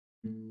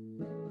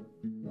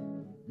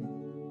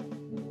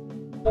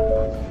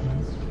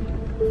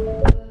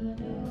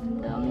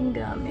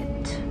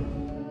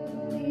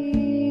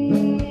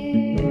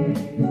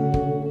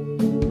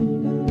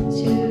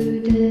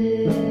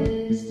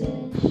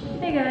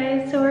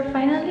guys, so we're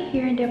finally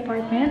here in the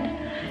apartment,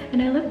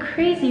 and I look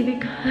crazy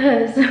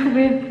because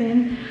we've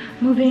been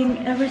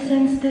moving ever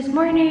since this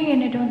morning,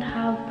 and I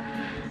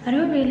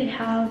don't really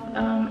have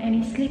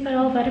any sleep at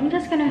all. But I'm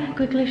just gonna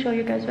quickly show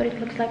you guys what it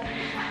looks like.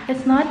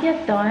 It's not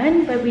yet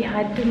done, but we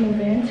had to move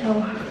in, so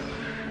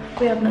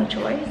we have no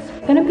choice.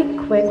 It's gonna be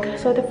quick.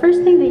 So the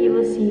first thing that you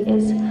will see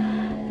is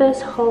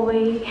this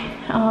hallway.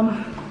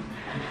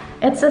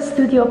 It's a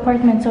studio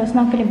apartment, so it's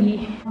not gonna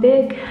be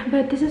big,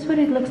 but this is what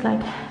it looks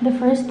like. The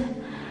first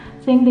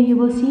thing that you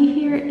will see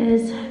here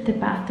is the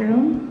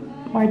bathroom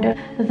or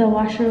the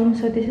washroom.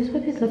 So this is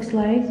what it looks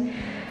like.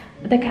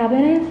 The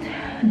cabinet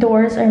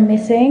doors are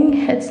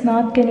missing. It's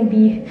not gonna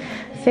be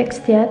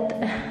fixed yet.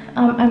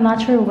 I'm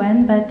not sure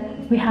when, but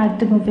we had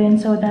to move in,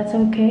 so that's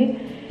okay.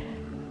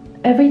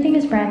 Everything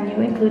is brand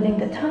new, including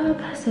the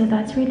tub, so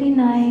that's really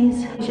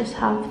nice. You just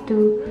have to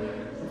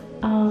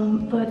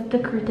put the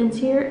curtains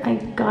here. I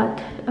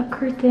got a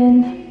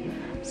curtain,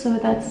 so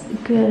that's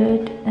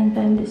good. And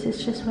then this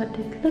is just what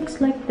it looks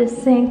like. The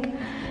sink,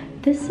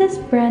 this is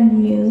brand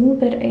new,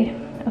 but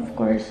of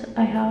course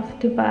I have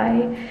to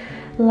buy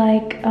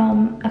like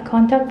a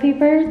contact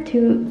paper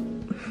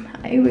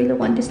I really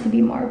want this to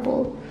be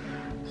marble.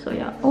 So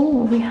yeah.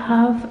 Oh, we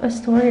have a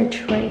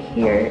storage right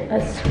here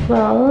as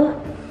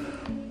well.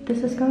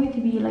 This is going to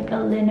be like a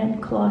linen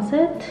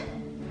closet,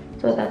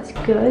 so that's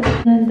good.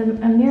 And then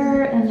a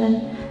mirror, and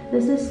then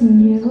this is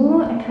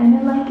new. I kind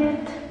of like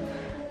it,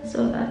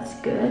 so that's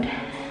good.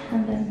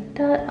 And then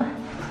that,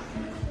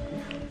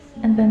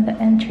 and then the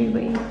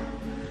entryway.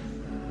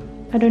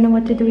 I don't know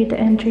what to do with the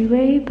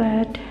entryway,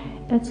 but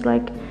it's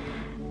like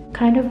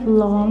kind of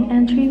long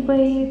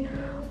entryway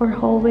or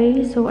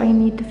hallway, so I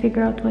need to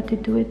figure out what to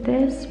do with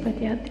this.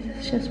 But yeah,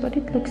 this is just what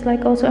it looks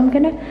like. Also, I'm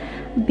gonna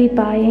be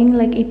buying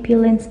like a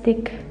peel and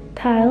stick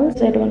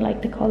tiles. I don't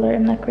like the color,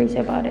 I'm not crazy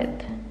about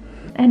it.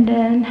 And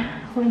then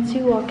once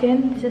you walk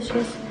in, this is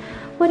just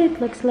what it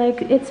looks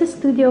like. It's a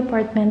studio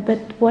apartment, but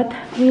what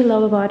we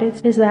love about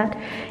it is that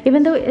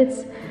even though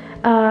it's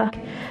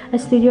a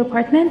studio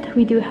apartment,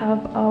 we do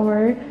have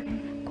our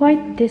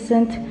quite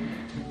decent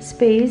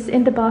space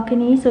in the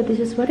balcony. So this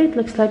is what it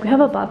looks like. We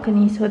have a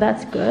balcony, so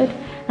that's good.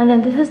 And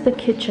then this is the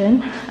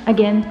kitchen.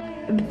 Again,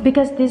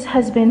 because this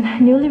has been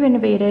newly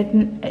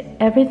renovated,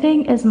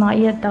 everything is not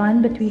yet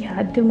done, but we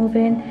had to move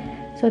in,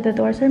 so the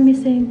doors are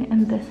missing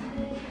and this,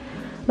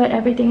 but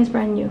everything is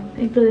brand new,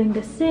 including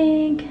the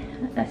sink,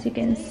 as you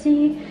can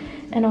see,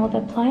 and all the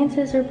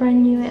appliances are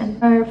brand new,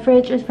 and our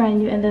fridge is brand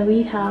new. And then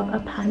we have a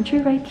pantry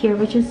right here,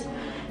 which is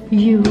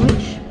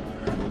huge.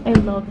 I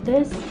love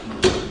this.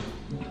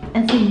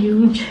 It's a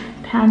huge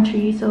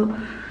pantry, so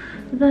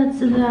that's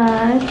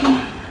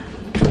that.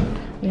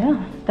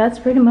 Yeah, that's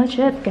pretty much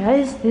it,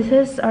 guys. This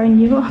is our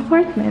new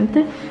apartment,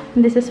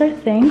 and this is our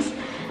things,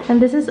 and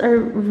this is our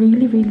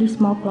really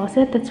small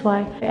closet. That's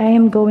why I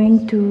am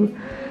going to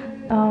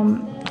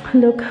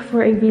look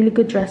for a really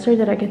good dresser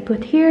that I can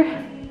put here,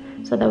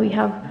 so that we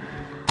have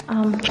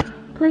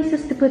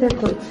places to put our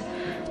clothes.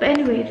 But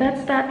anyway,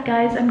 that's that,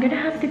 guys. I'm gonna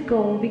have to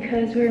go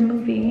because we're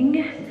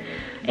moving,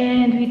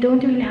 and we don't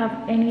really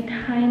have any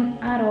time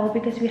at all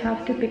because we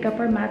have to pick up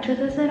our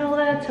mattresses and all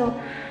that. So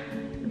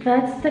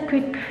that's the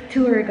quick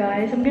tour,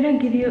 guys. I'm gonna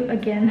give you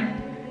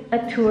again a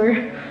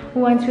tour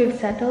once we've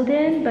settled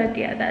in, but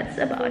yeah, that's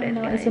about it,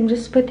 guys. I'm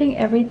just putting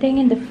everything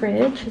in the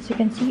fridge. As you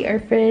can see, our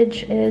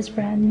fridge is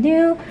brand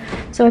new,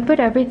 so I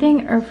put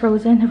everything our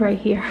frozen right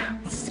here.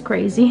 It's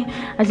crazy.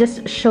 I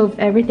just shoved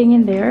everything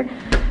in there,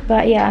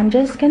 but yeah, I'm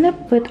just gonna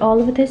put all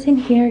of this in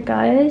here,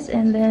 guys,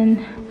 and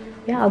then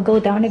yeah, I'll go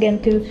down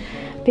again to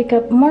pick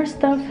up more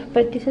stuff.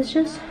 But this is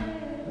just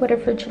what our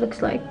fridge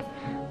looks like.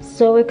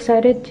 So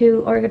excited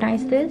to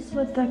organize this.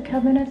 What the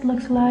cabinet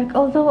looks like,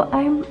 although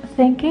I'm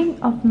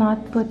thinking of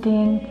not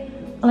putting,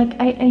 like,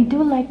 I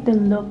do like the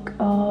look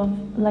of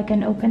like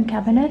an open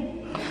cabinet,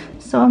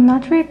 so I'm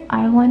not sure if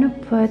I want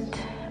to put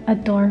a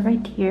door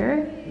right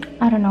here.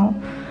 I don't know,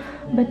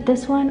 but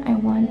this one I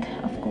want,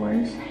 of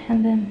course.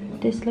 And then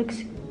this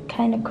looks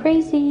kind of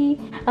crazy.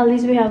 At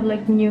least we have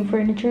like new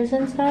furnitures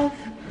and stuff.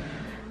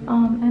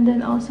 And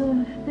then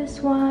also this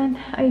one,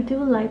 I do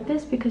like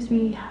this because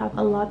we have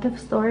a lot of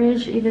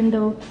storage, even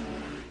though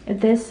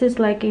this is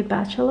like a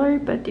bachelor.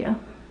 But yeah,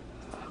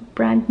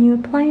 brand new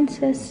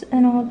appliances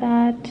and all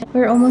that.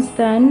 We're almost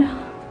done.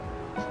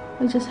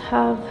 We just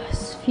have a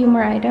few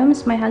more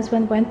items. My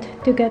husband went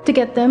to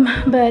get them,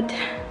 but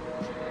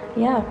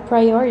yeah,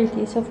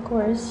 priorities, of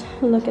course.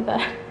 Look at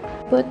that.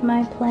 Put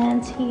my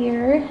plants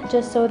here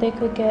just so they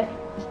could get,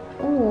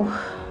 oh,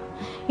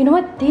 you know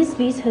what, these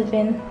bees have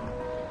been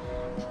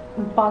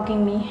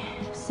bugging me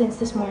since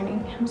this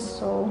morning. I'm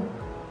so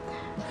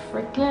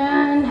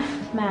freaking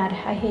mad.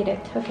 I hate it.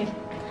 Okay,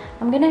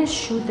 I'm gonna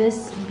shoo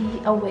this bee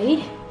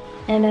away,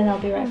 and then I'll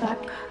be right back.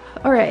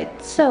 All right,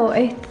 so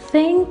I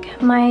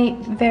think my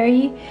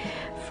very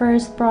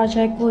first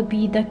project would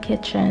be the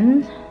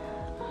kitchen.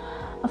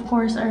 Of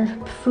course, our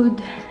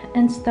food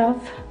and stuff.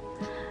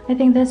 I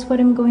think that's what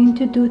I'm going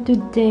to do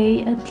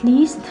today, at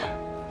least,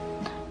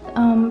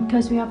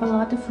 because we have a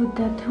lot of food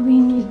that we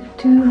need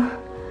to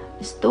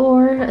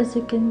store, as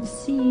you can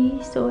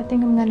see. So I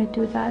think I'm gonna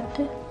do that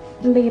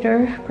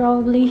later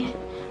probably.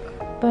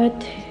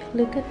 But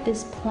look at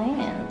these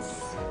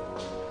plants.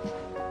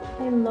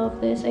 I love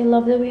this. I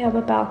love that we have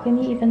a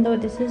balcony, even though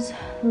this is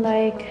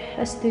like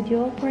a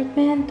studio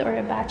apartment or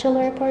a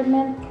bachelor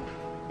apartment.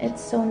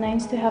 It's so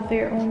nice to have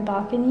your own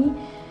balcony.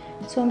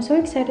 So I'm so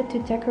excited to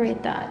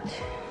decorate that.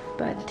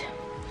 But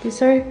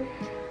these are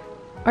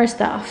our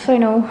stuff. I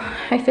know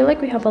I feel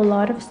like we have a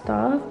lot of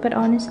stuff, but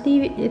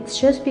honestly it's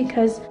just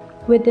because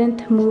we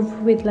didn't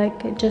move with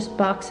like just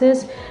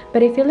boxes.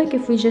 But I feel like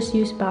if we just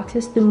use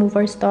boxes to move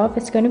our stuff,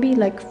 it's gonna be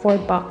like 4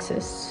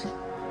 boxes,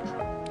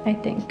 I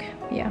think.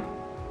 Yeah.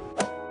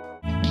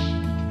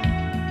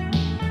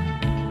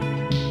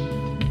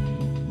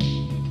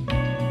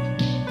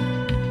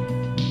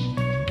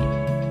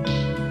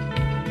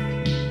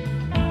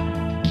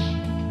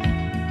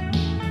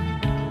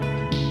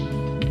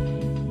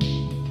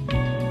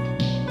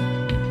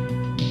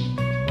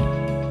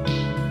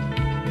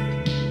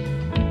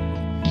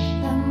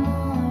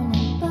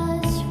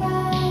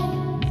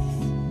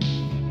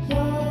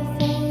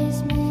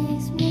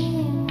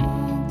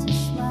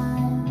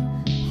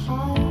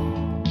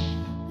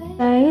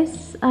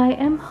 Guys, I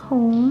am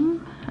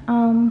home.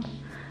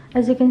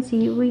 As you can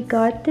see, we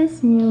got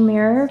this new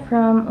mirror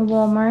from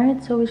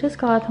Walmart. So we just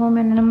got home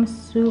and I'm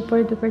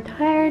super duper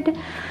tired,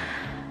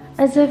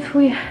 as if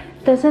we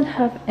doesn't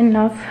have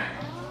enough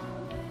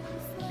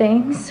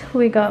things.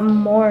 We got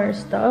more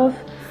stuff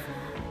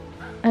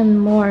and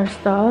more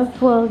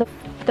stuff. Well,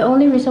 the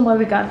only reason why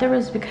we got there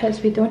was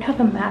because we don't have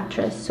a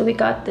mattress, so we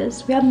got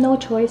this. We have no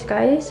choice,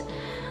 guys.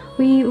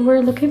 We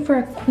were looking for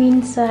a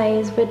queen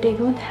size, but they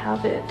don't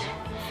have it.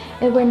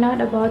 And we're not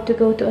about to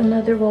go to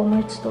another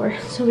Walmart store,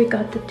 so we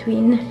got the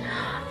twin.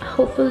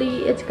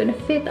 Hopefully it's gonna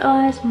fit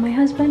us. My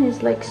husband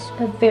is like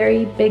a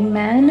very big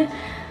man.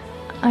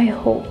 I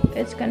hope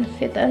it's gonna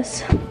fit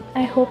us.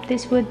 I hope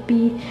this would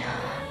be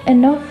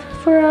enough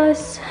for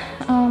us.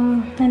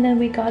 And then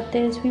we got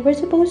this. We were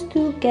supposed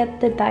to get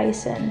the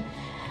Dyson,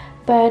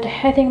 but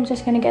I think I'm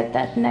just gonna get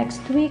that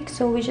next week.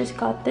 So we just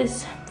got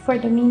this for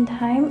the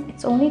meantime.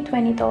 It's only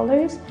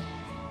 $20.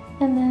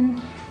 And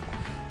then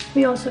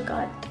we also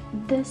got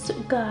this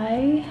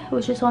guy,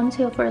 which is on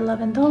sale for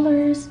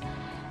 $11,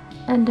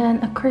 and then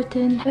a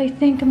curtain. I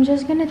think I'm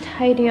just gonna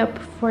tidy up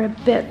for a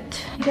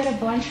bit. We got a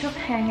bunch of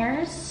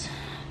hangers,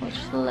 which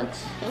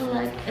looks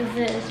like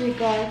this. We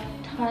got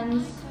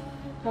tons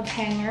of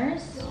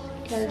hangers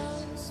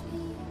because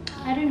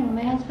I don't know,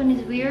 my husband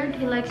is weird.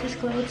 He likes his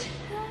clothes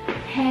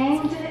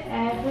hanged,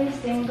 every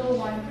single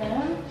one of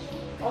them.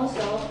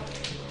 Also,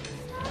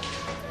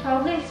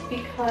 probably it's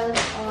because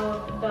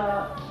of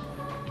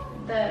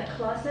the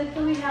closet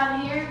that we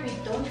have here. We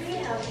don't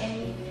really have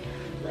any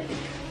like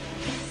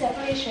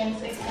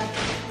separations except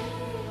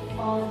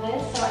all of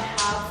this, so I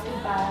have to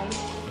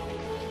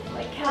buy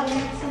like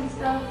cabinets and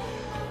stuff.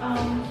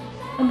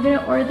 I'm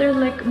gonna order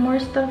like more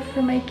stuff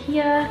from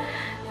IKEA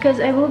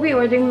because I will be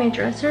ordering my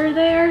dresser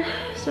there,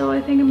 so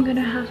I think I'm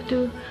gonna have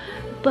to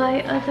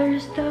buy other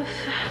stuff.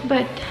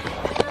 But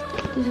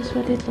this is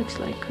what it looks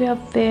like. We have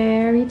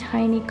very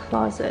tiny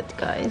closet,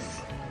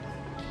 guys,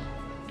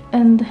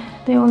 and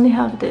they only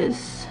have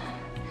this.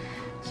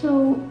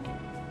 So,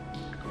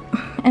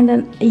 and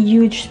then a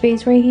huge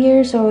space right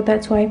here, so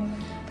that's why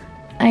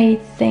I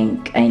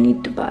think I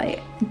need to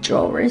buy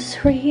drawers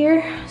right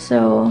here.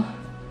 So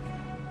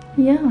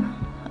yeah,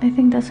 I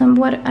think that's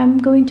what I'm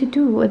going to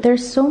do.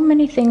 There's so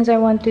many things I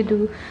want to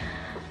do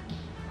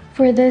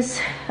for this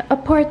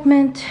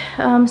apartment,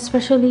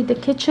 especially the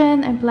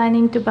kitchen. I'm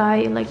planning to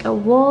buy like a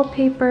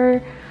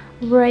wallpaper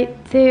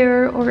right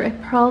there, or I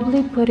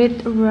probably put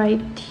it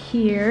right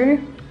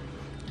here.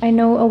 I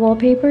know a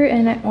wallpaper,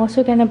 and I'm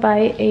also gonna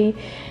buy a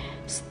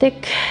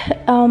stick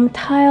and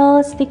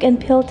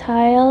peel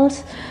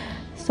tiles,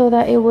 so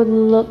that it would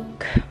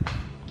look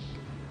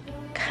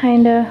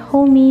kind of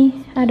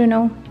homey. I don't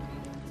know.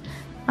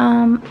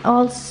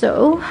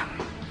 Also,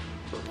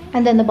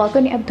 and then the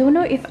balcony. I don't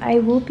know if I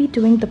will be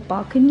doing the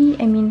balcony.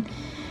 I mean,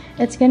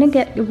 it's gonna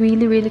get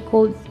really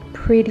cold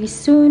pretty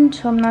soon,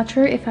 so I'm not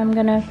sure if I'm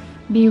gonna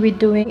be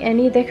redoing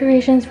any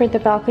decorations for the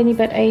balcony,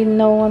 but I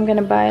know I'm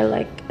gonna buy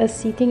like a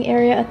seating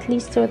area at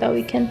least, so that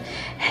we can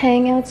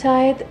hang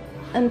outside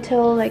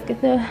until like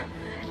the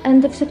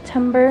end of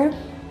September.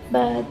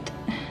 But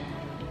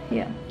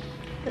yeah,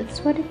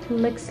 that's what it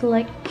looks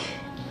like.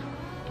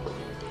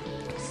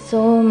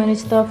 So many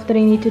stuff that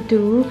I need to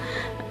do.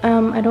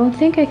 I don't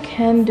think I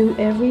can do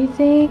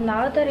everything.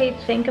 Now that I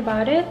think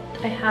about it,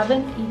 I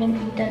haven't even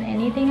eaten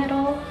anything at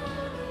all.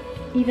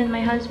 Even my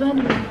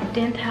husband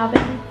didn't have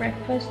any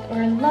breakfast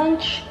or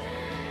lunch.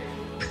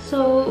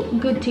 So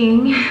good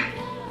thing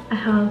I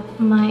have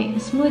my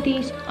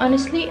smoothies.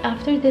 Honestly,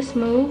 after this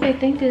move, I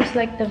think this is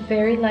like the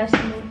very last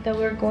move that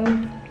we're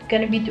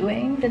gonna be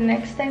doing. The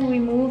next time we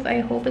move,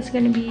 I hope it's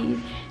gonna be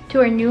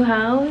to our new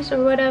house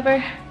or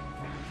whatever.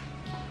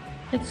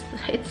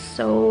 It's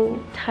so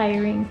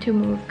tiring to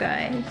move,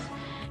 guys.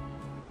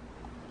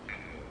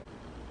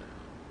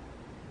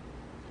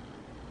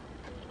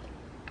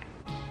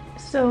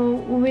 So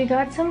we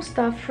got some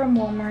stuff from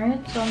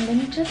Walmart, so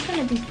just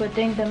gonna be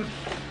putting them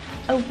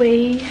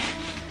away.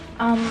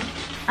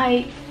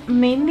 I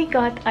mainly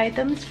got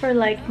items for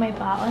like my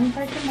baon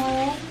for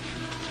tomorrow.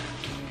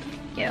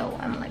 Yo,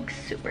 I'm like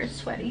super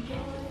sweaty.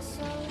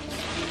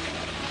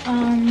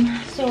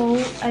 So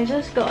I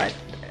just got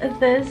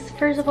this.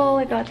 First of all,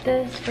 I got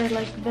this for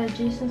like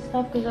veggies and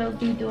stuff because I'll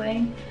be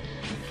doing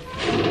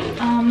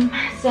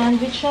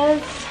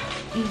sandwiches,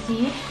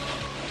 easy.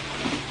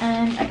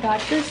 And I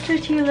got this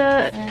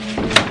tortilla and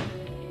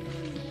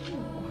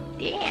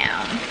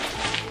damn.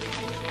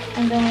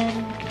 And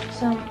then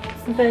some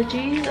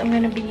veggies. I'm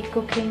gonna be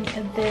cooking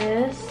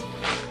this.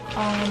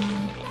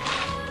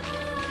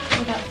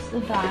 So that's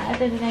that.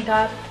 And then I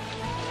got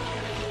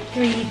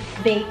 3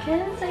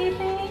 bacons, I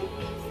think.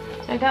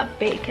 So I got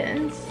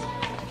bacons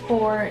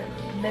for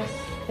this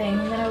thing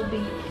that I'll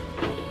be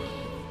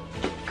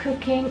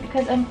cooking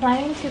because I'm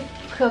planning to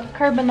cook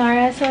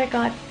carbonara. So I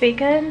got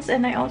bacons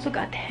and I also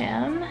got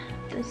ham,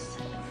 this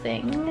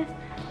thing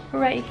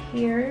right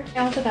here. I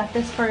also got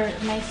this for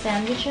my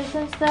sandwiches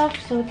and stuff.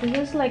 So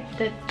this is like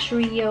the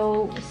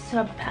trio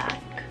sub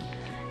pack.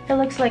 It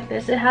looks like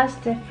this. It has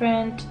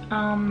different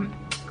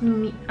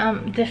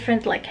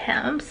different like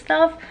ham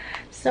stuff.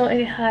 So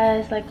it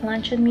has like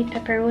luncheon meat,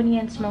 pepperoni,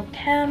 and smoked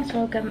ham.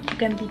 So I'm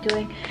gonna be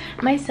doing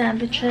my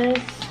sandwiches.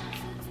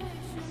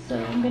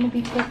 So I'm gonna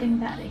be putting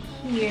that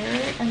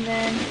here. And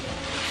then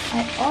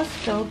I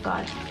also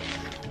got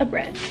a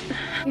bread.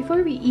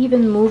 Before we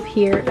even move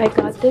here, I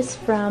got this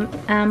from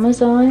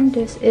Amazon.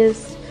 This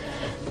is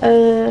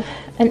an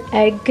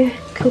egg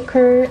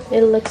cooker.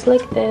 It looks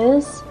like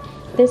this.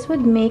 This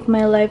would make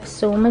my life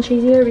so much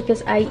easier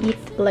because I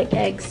eat like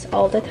eggs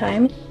all the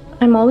time.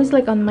 I'm always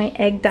like on my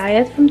egg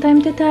diet from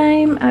time to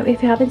time.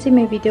 If you haven't seen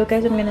my video,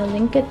 guys, I'm gonna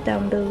link it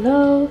down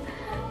below.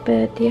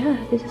 But yeah,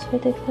 this is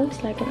what it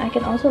looks like. And I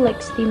can also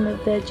like steam the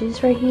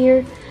veggies right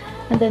here,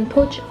 and then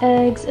poach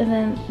eggs, and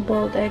then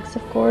boiled eggs,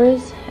 of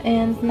course.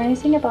 And the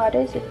nice thing about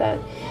it is that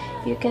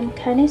you can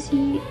kind of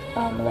see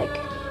like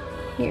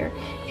here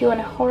if you want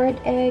a hard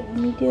egg,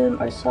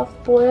 medium, or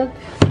soft boiled.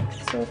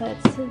 So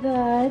that's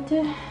that.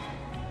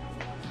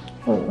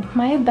 Oh,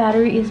 my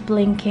battery is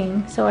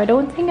blinking, so I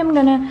don't think I'm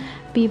gonna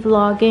be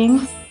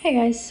vlogging. Hey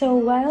guys, so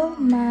while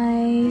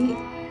my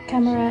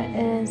camera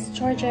is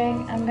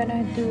charging, I'm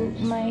gonna do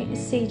my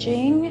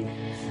saging.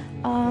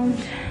 I'm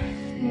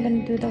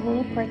gonna do the whole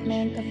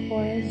apartment, of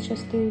course,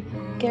 just to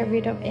get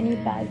rid of any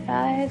bad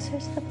vibes or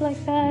stuff like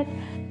that.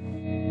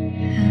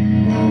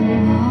 And the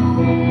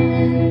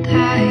moment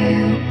that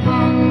you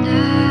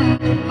wander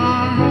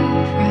far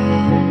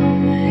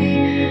from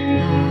me,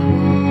 I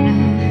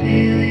wanna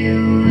feel you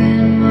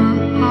in my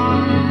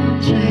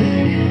arms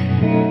again.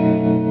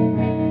 I'm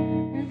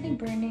currently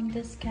burning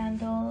this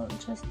candle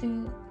just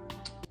to,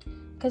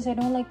 because I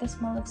don't like the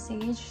smell of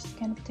sage. It's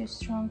kind of too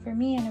strong for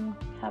me and I'm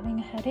having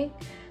a headache.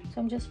 So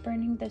I'm just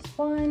burning this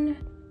one.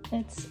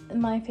 It's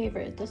my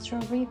favorite, the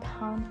strawberry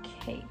pound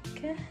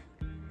cake.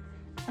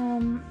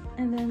 And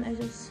then I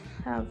just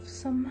have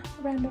some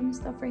random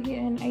stuff right here,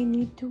 and I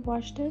need to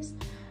wash this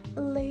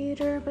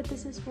later, but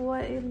this is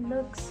what it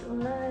looks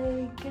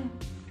like.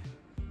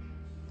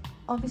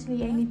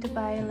 Obviously I need to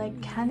buy like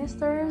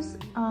canisters,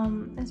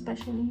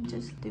 especially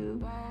just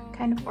to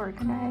kind of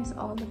organize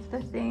all of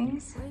the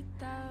things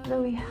that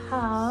we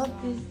have.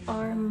 These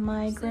are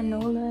my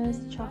granolas,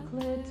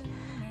 chocolates.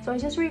 So I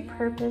just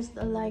repurposed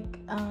like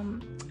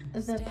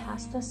the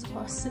pasta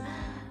sauce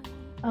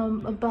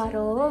a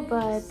bottle,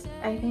 but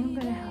I think I'm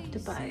gonna have to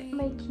buy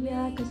my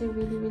Kia because I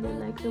really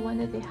like the one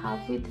that they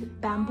have with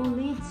bamboo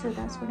leaves. So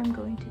that's what I'm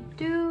going to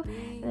do.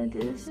 And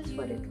this is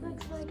what it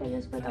looks like. I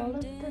just put all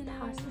of the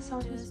pasta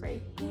sauces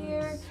right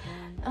here.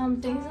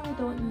 Things that I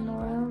don't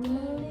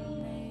normally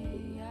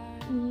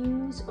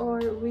use or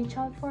reach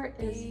out for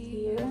is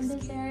here in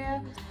this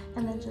area,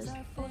 and then just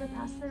all the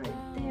pasta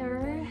right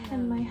there,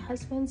 and my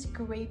husband's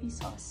gravy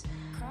sauce.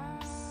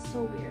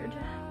 So weird,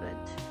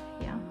 but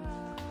yeah,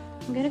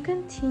 I'm gonna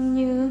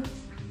continue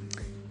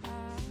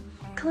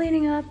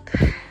cleaning up.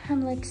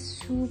 I'm like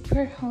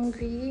super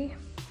hungry.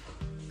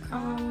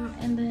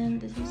 And then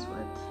this is what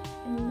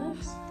it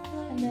looks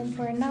like. And then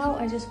for now,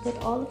 I just put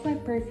all of my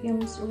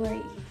perfumes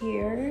right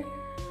here.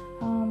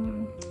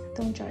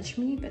 Don't judge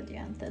me, but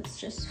yeah, that's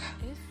just.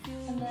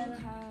 And then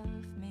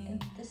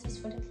this is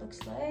what it looks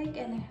like,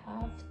 and I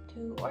have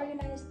to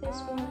organize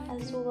this one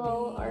as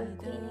well, our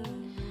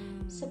cleaning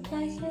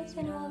supplies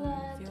and all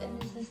that.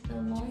 And this is the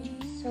laundry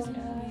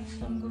soda,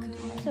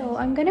 so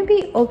I'm gonna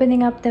be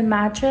opening up the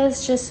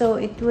mattress just so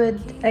it would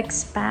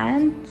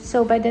expand.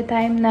 So by the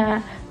time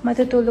na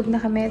matutulog na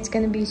kami, it's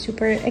gonna be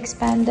super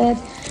expanded.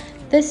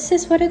 This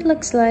is what it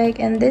looks like,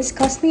 and this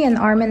cost me an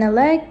arm and a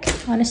leg.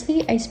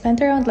 Honestly, I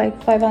spent around like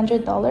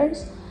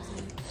 $530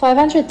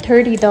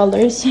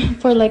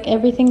 for like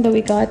everything that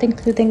we got,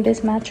 including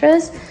this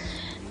mattress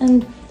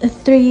and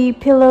 3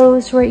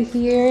 pillows right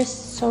here.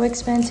 So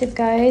expensive,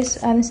 guys.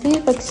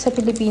 Honestly, like sa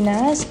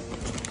Filipinas,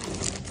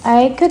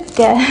 I could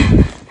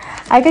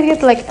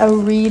get like a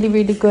really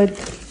good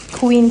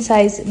queen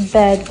size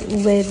bed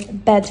with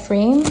bed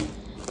frame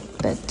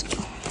but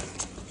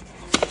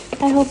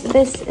I hope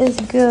this is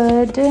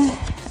good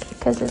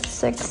because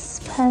it's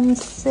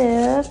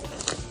expensive.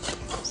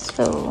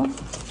 So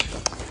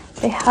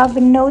they have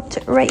a note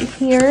right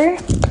here.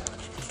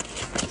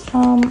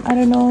 I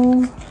don't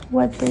know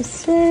what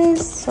this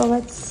is, so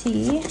let's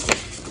see.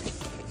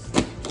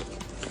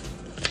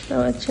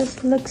 So it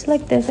just looks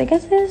like this. I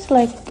guess it's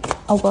like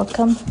a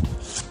welcome,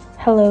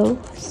 hello,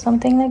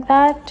 something like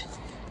that.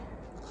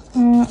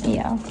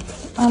 Yeah,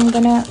 I'm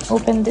gonna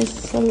open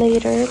this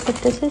later, but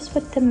this is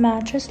what the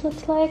mattress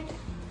looks like.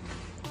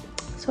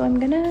 So I'm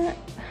gonna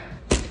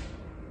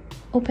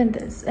open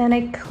this, and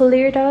I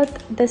cleared out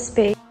the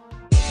space.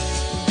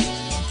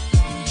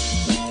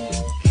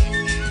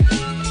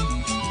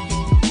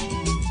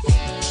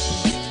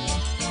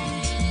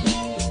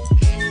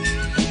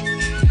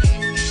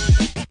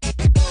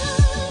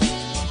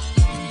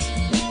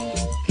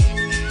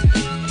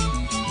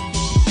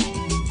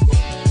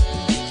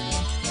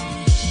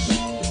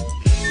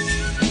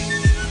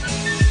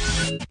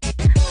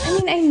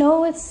 I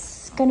know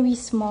it's gonna be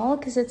small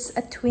because it's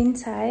a twin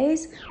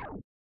size.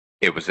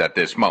 It was at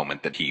this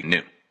moment that he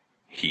knew.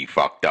 He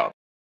fucked up.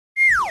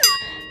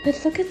 But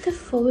look at the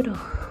photo,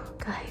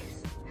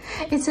 guys.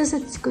 It says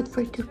it's good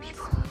for 2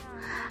 people.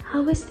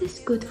 How is this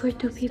good for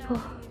 2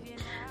 people?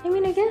 I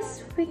mean, I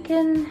guess we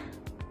can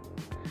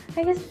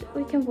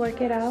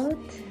work it out.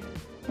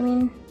 I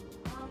mean,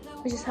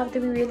 we just have to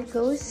be really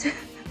close.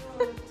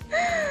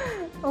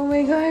 Oh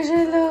my gosh,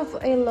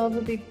 I love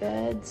a big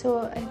bed.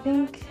 So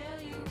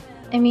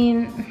I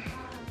mean,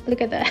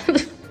 look at that.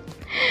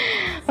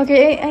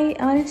 Okay, I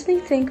honestly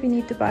think we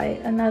need to buy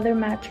another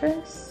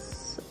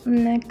mattress.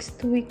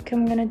 Next week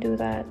I'm gonna do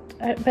that.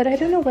 But I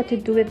don't know what to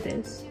do with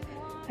this.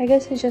 I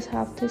guess I just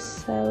have to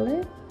sell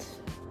it.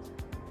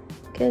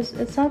 Because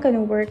it's not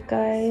gonna work,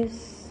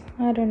 guys.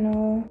 I don't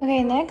know.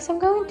 Okay, next I'm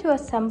going to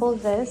assemble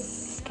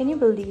this. Can you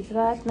believe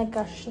that?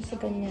 Nagkasya siya sa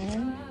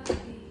ganyan.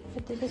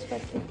 But this is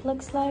what it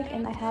looks like.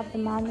 And I have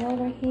the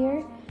manual right here.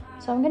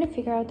 So I'm gonna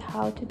figure out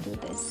how to do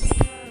this.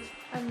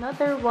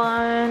 Another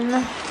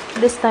one.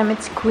 This time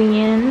it's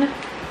queen.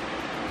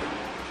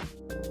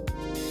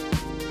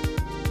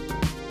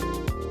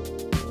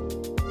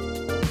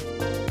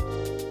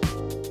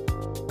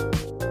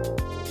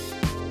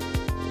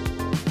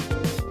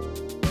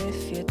 If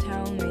you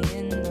tell me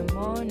in the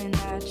morning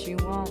that you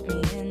want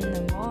me in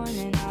the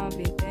morning, I'll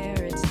be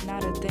there, it's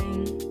not a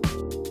thing.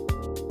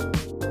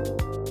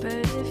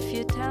 But if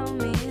you tell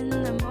me in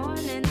the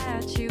morning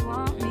that you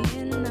want me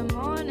in the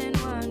morning,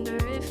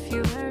 wonder if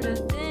you heard a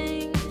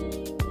thing.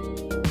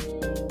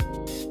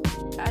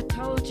 I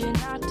told you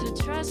not to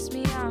trust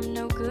me, I'm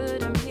no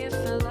good, I'm here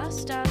for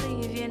lust, I'll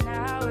leave you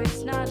now,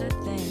 it's not a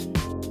thing.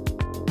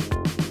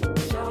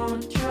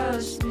 Don't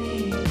trust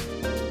me,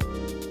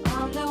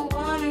 I'm the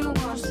one who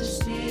wants to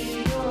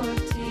see your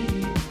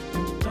teeth.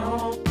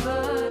 Don't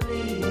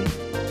believe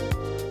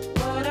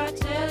what I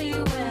tell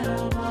you when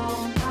I'm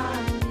on my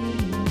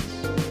knees.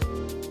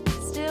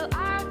 Still,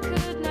 I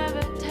could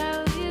never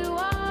tell you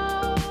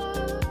off.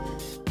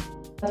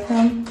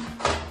 From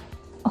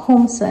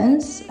Home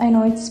Sense. I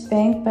know it's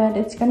pink, but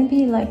it's gonna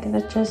be like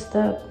just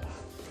the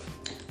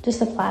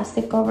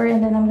plastic cover,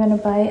 and then I'm gonna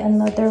buy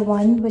another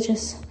one, which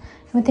is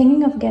I'm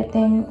thinking of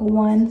getting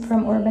one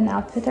from Urban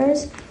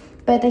Outfitters,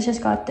 but I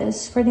just got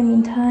this for the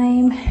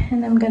meantime,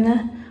 and I'm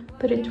gonna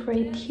put it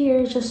right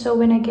here just so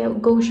when I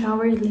go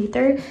shower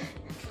later,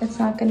 it's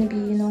not gonna be,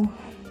 you know,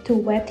 too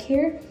wet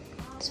here.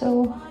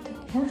 So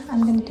yeah,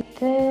 I'm gonna do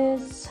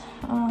this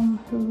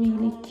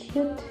really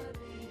cute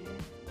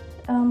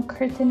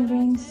curtain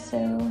rings,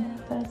 so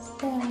that's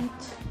that.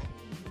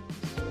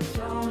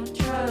 Don't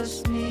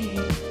trust me,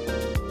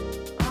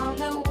 I'm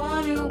the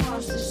one who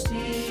wants to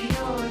see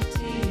your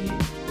teeth.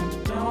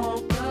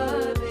 Don't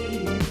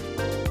believe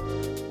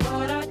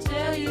what I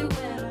tell you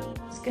when I'm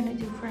It's gonna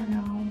do for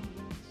now.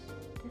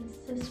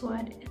 This is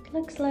what it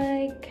looks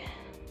like.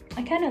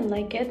 I kind of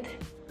like it.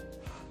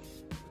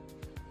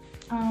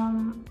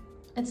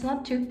 It's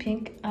not too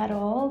pink at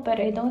all, but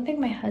I don't think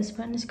my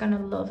husband is gonna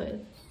love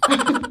it.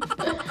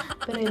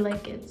 But I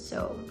like it,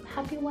 so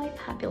happy wife,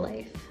 happy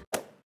life.